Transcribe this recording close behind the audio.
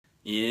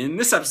In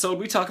this episode,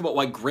 we talk about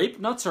why grape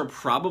nuts are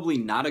probably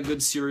not a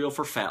good cereal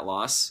for fat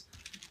loss,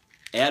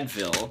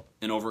 Advil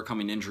and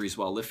overcoming injuries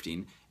while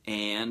lifting,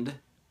 and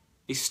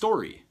a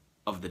story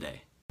of the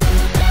day.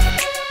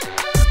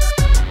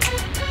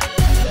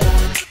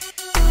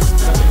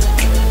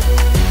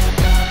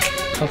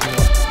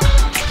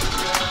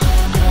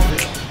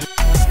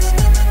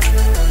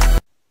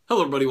 Hello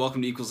everybody,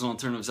 welcome to Equals and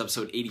Alternatives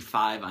episode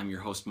 85. I'm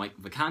your host Mike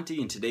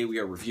Vacanti, and today we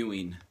are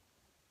reviewing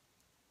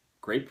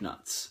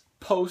Grape-Nuts.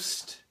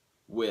 Post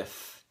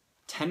with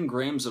 10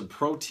 grams of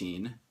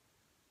protein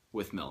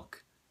with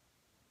milk.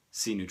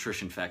 See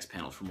Nutrition Facts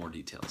panel for more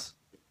details.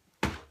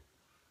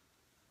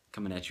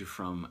 Coming at you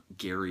from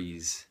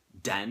Gary's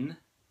den,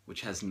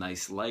 which has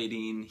nice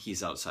lighting.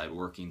 He's outside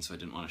working, so I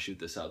didn't want to shoot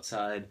this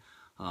outside.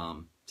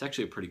 It's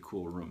actually a pretty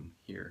cool room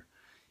here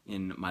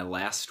in my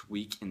last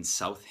week in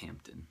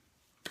Southampton.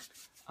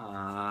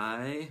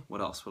 What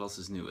else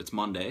is new? It's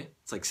Monday.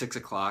 It's like 6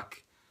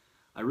 o'clock.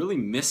 I really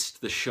missed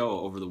the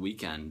show over the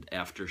weekend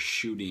after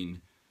shooting,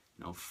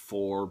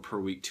 4 per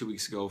week 2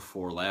 weeks ago,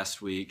 4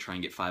 last week, try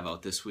and get 5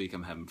 out this week.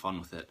 I'm having fun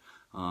with it.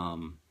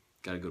 Got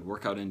a good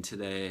workout in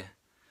today.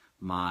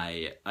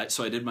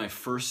 So I did my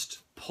first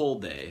pull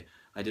day.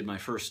 I did my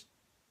first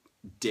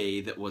day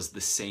that was the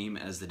same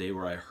as the day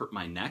where I hurt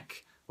my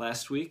neck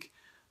last week.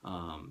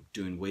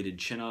 Doing weighted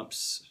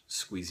chin-ups,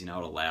 squeezing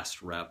out a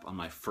last rep on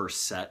my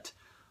first set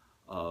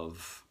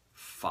of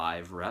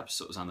 5 reps.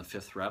 So it was on the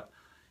 5th rep.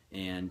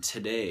 And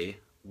today,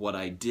 what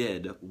I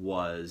did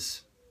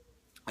was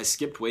I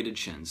skipped weighted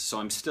chins.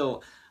 So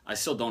I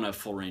still don't have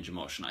full range of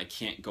motion. I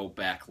can't go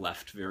back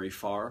left very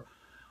far.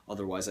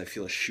 Otherwise, I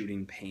feel a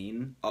shooting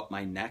pain up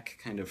my neck,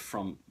 kind of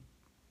from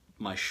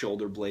my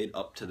shoulder blade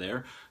up to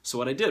there. So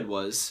what I did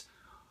was,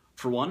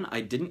 for one, I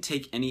didn't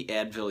take any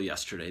Advil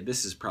yesterday.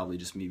 This is probably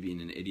just me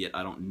being an idiot.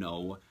 I don't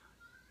know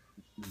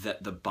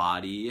that the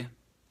body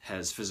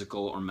has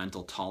physical or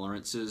mental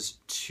tolerances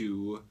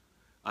to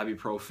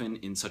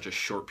ibuprofen in such a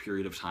short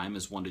period of time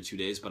as 1 to 2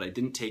 days, but I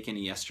didn't take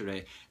any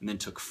yesterday and then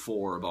took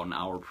 4 about an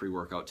hour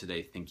pre-workout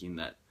today, thinking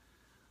that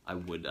I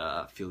would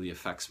feel the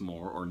effects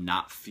more or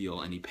not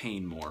feel any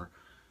pain more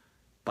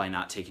by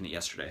not taking it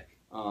yesterday.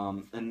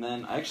 And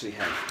then I actually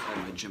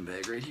have my gym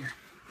bag right here.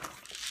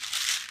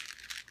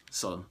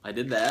 So I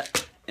did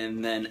that,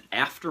 and then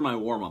after my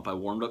warm-up, I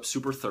warmed up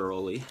super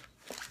thoroughly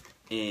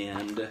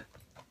and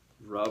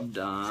rubbed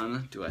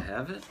on, do I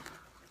have it?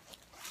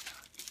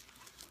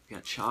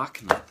 Got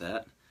chalk, not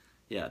that.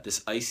 Yeah,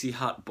 this icy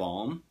hot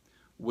balm,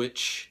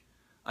 which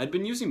I'd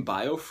been using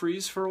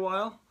BioFreeze for a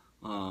while,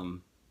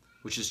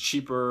 which is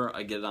cheaper.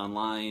 I get it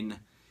online,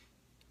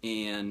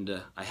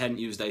 and I hadn't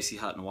used icy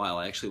hot in a while.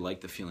 I actually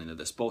like the feeling of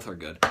this. Both are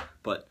good,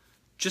 but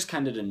just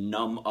kind of to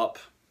numb up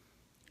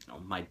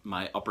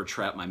my upper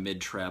trap, my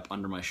mid trap,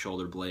 under my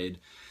shoulder blade.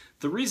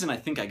 The reason I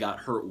think I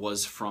got hurt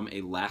was from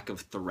a lack of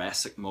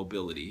thoracic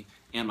mobility,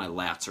 and my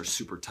lats are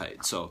super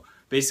tight. So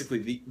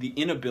basically the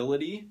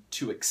inability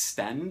to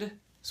extend,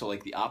 so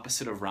like the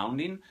opposite of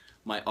rounding,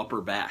 my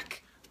upper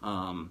back,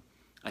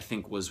 I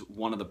think was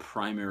one of the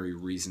primary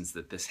reasons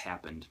that this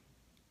happened.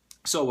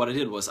 So what I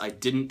did was I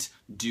didn't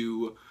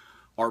do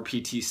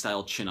RPT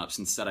style chin-ups.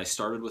 Instead, I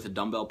started with a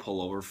dumbbell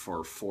pullover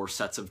for 4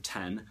 sets of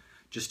 10,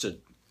 just to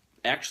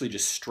actually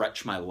just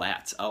stretch my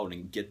lats out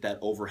and get that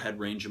overhead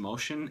range of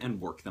motion and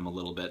work them a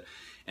little bit,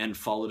 and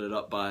followed it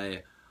up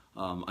by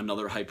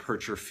another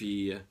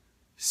hypertrophy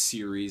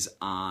series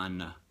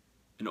on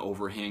an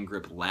overhand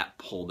grip lat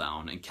pull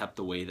down, and kept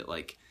the weight at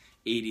like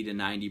 80 to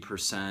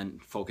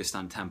 90%, focused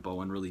on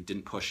tempo, and really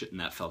didn't push it, and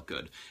that felt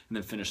good. And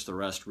then finished the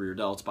rest, rear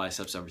delts,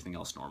 biceps, everything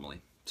else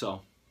normally.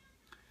 So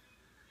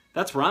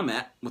that's where I'm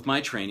at with my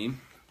training.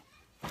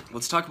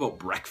 Let's talk about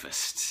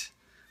breakfast.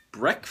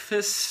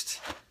 Breakfast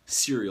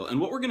cereal. And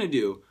what we're gonna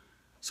do,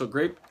 so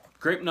grape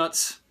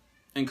nuts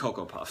and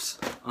Cocoa Puffs.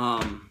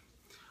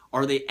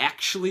 Are they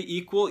actually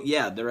equal?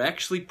 Yeah, they're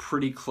actually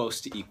pretty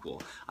close to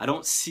equal. I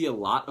don't see a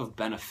lot of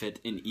benefit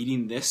in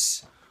eating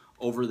this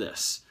over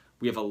this.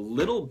 We have a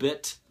little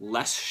bit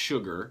less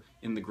sugar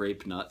in the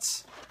grape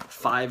nuts,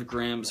 5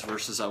 grams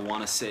versus I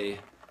wanna say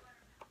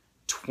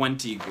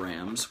 20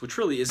 grams, which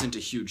really isn't a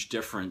huge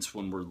difference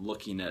when we're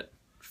looking at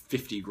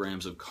 50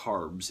 grams of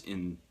carbs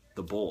in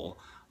the bowl.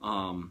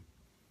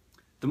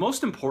 The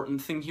most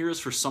important thing here is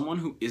for someone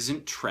who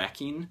isn't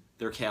tracking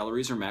their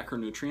calories or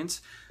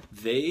macronutrients,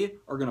 they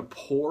are gonna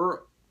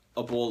pour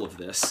a bowl of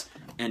this,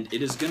 and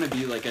it is gonna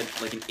be like an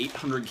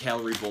 800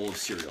 calorie bowl of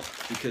cereal,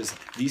 because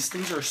these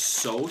things are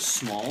so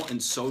small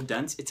and so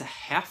dense. It's a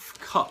half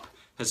cup,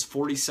 has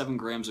 47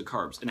 grams of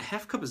carbs, and a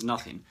half cup is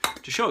nothing.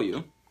 To show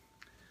you,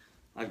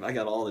 I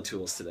got all the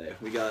tools today.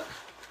 We got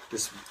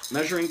this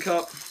measuring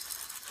cup,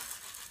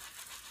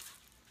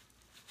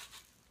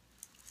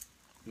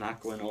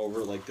 not going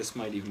over, like this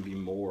might even be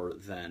more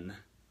than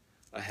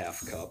a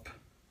half cup.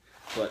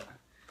 But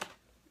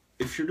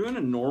if you're doing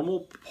a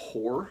normal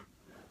pour,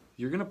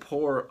 you're gonna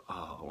pour,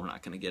 oh, we're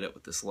not gonna get it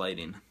with this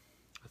lighting.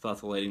 I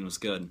thought the lighting was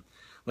good.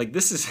 Like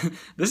this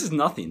is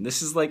nothing.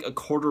 This is like a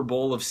quarter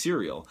bowl of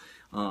cereal.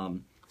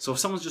 So if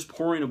someone's just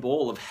pouring a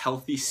bowl of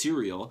healthy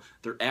cereal,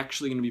 they're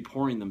actually going to be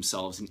pouring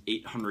themselves an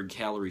 800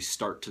 calorie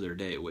start to their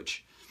day,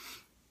 which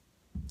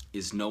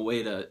is no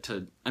way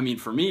to, I mean,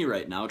 for me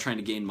right now, trying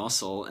to gain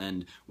muscle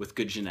and with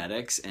good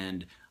genetics,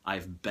 and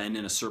I've been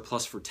in a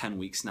surplus for 10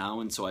 weeks now,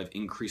 and so I've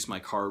increased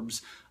my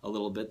carbs a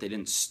little bit. They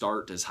didn't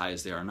start as high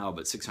as they are now,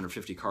 but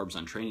 650 carbs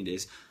on training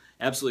days,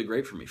 absolutely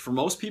great for me. For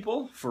most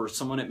people, for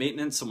someone at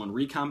maintenance, someone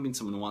recomping,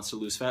 someone who wants to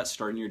lose fat,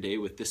 starting your day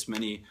with this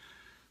many,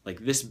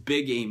 like this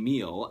big a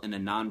meal and a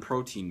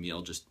non-protein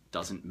meal just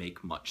doesn't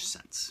make much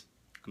sense.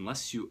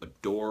 Unless you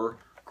adore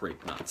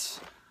Grape-Nuts.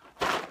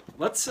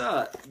 Let's,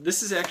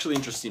 this is actually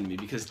interesting to me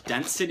because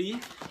density,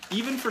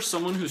 even for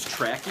someone who's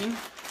tracking,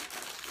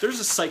 there's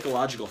a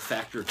psychological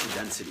factor to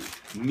density,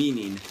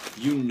 meaning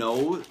you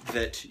know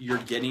that you're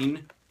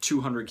getting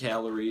 200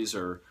 calories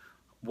or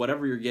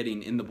whatever you're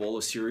getting in the bowl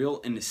of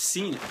cereal, and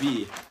seeing it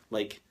be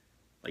like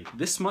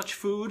this much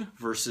food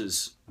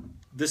versus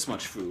this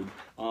much food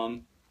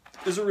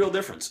is a real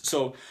difference.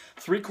 So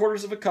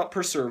 3/4 of a cup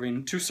per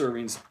serving, 2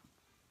 servings,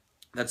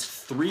 that's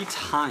 3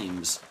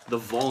 times the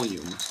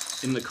volume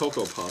in the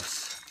Cocoa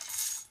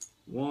Puffs.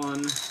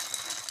 1,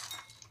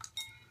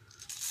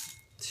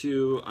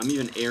 2, I'm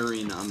even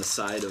erring on the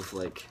side of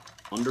like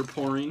under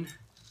pouring.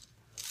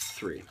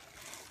 3.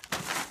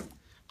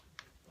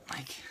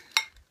 Like,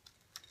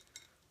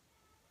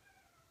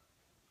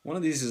 one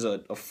of these is a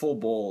full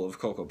bowl of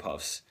Cocoa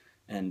Puffs,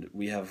 and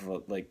we have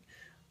like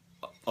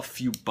a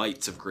few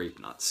bites of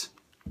Grape-Nuts.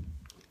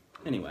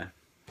 Anyway,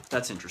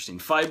 that's interesting.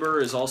 Fiber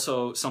is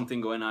also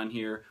something going on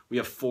here. We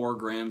have 4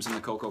 grams in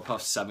the Cocoa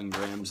Puffs, 7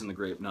 grams in the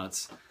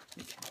Grape-Nuts.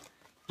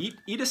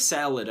 Eat a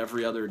salad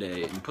every other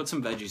day and put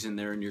some veggies in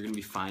there, and you're going to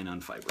be fine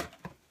on fiber.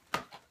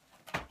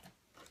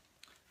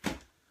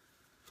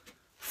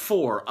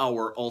 For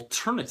our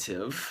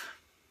alternative,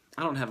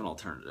 I don't have an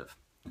alternative.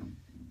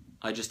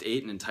 I just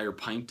ate an entire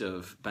pint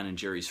of Ben &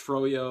 Jerry's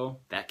Froyo.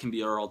 That can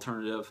be our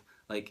alternative.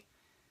 Like,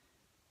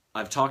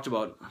 I've talked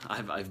about,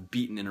 I've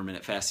beaten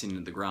intermittent fasting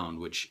into the ground,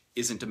 which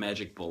isn't a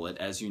magic bullet,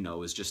 as you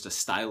know, is just a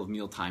style of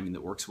meal timing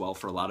that works well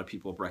for a lot of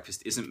people.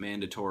 Breakfast isn't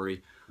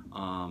mandatory.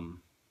 Like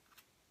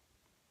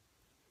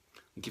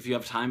if you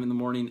have time in the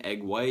morning,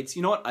 egg whites.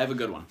 You know what? I have a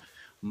good one.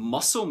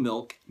 Muscle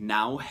Milk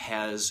now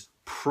has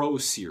Pro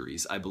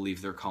Series, I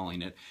believe they're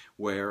calling it,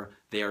 where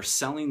they are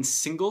selling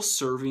single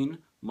serving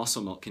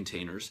Muscle Milk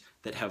containers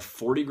that have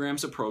 40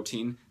 grams of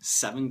protein,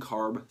 7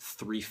 carb,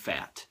 3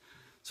 fat.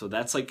 So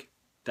that's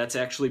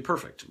actually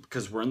perfect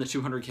because we're in the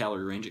 200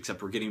 calorie range,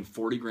 except we're getting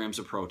 40 grams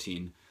of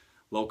protein,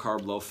 low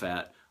carb, low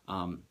fat.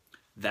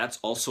 That's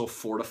also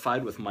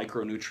fortified with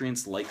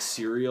micronutrients like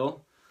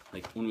cereal.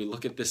 Like when we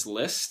look at this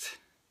list,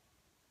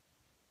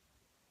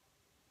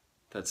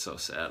 that's so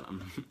sad.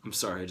 I'm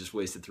sorry, I just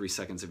wasted 3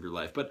 seconds of your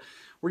life. But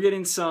we're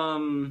getting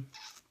some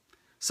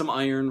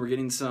iron, we're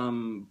getting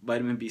some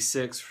vitamin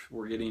B6,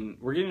 we're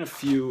getting a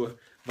few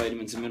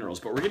vitamins and minerals,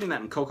 but we're getting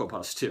that in Cocoa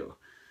Puffs too,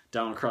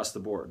 down across the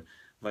board.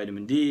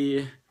 Vitamin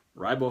D,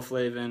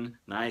 riboflavin,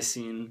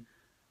 niacin,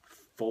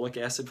 folic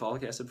acid.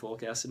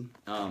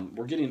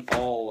 We're getting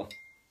all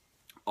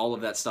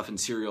of that stuff in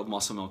cereal.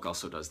 Muscle Milk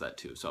also does that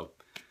too. So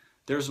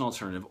there's an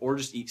alternative. Or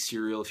just eat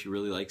cereal if you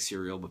really like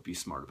cereal, but be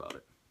smart about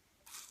it.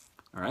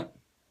 All right?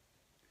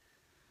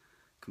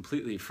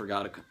 Completely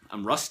forgot.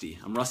 I'm rusty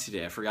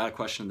today. I forgot a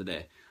question of the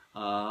day.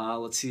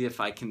 Let's see if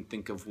I can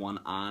think of one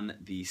on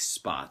the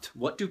spot.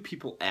 What do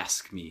people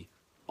ask me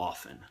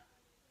often?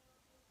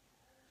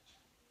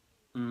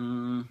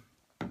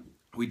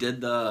 We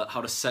did the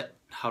how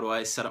do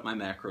I set up my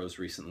macros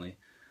recently.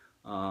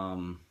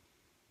 Man,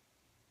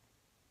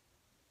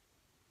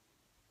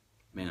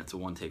 it's a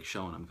one-take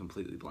show and I'm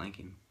completely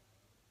blanking.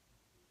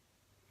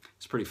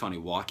 It's pretty funny.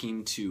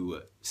 Walking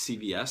to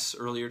CVS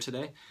earlier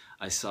today,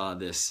 I saw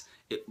this.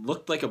 It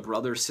looked like a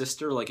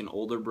brother-sister, like an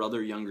older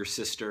brother, younger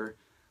sister,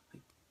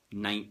 like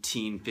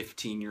 19,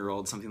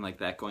 15-year-old, something like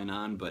that going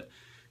on, but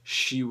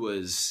she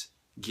was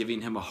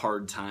giving him a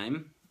hard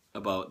time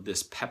about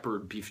this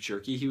peppered beef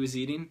jerky he was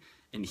eating,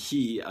 and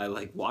I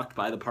like walked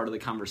by the part of the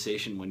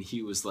conversation when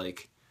he was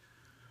like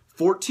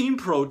 14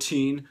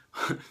 protein,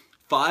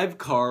 5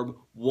 carb,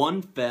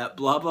 1 fat,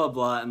 blah blah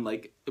blah, and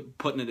like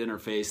putting it in her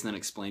face and then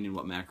explaining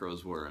what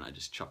macros were, and I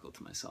just chuckled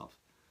to myself.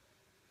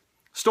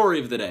 Story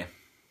of the day.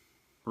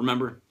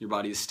 Remember, your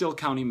body is still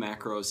counting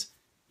macros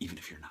even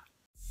if you're not.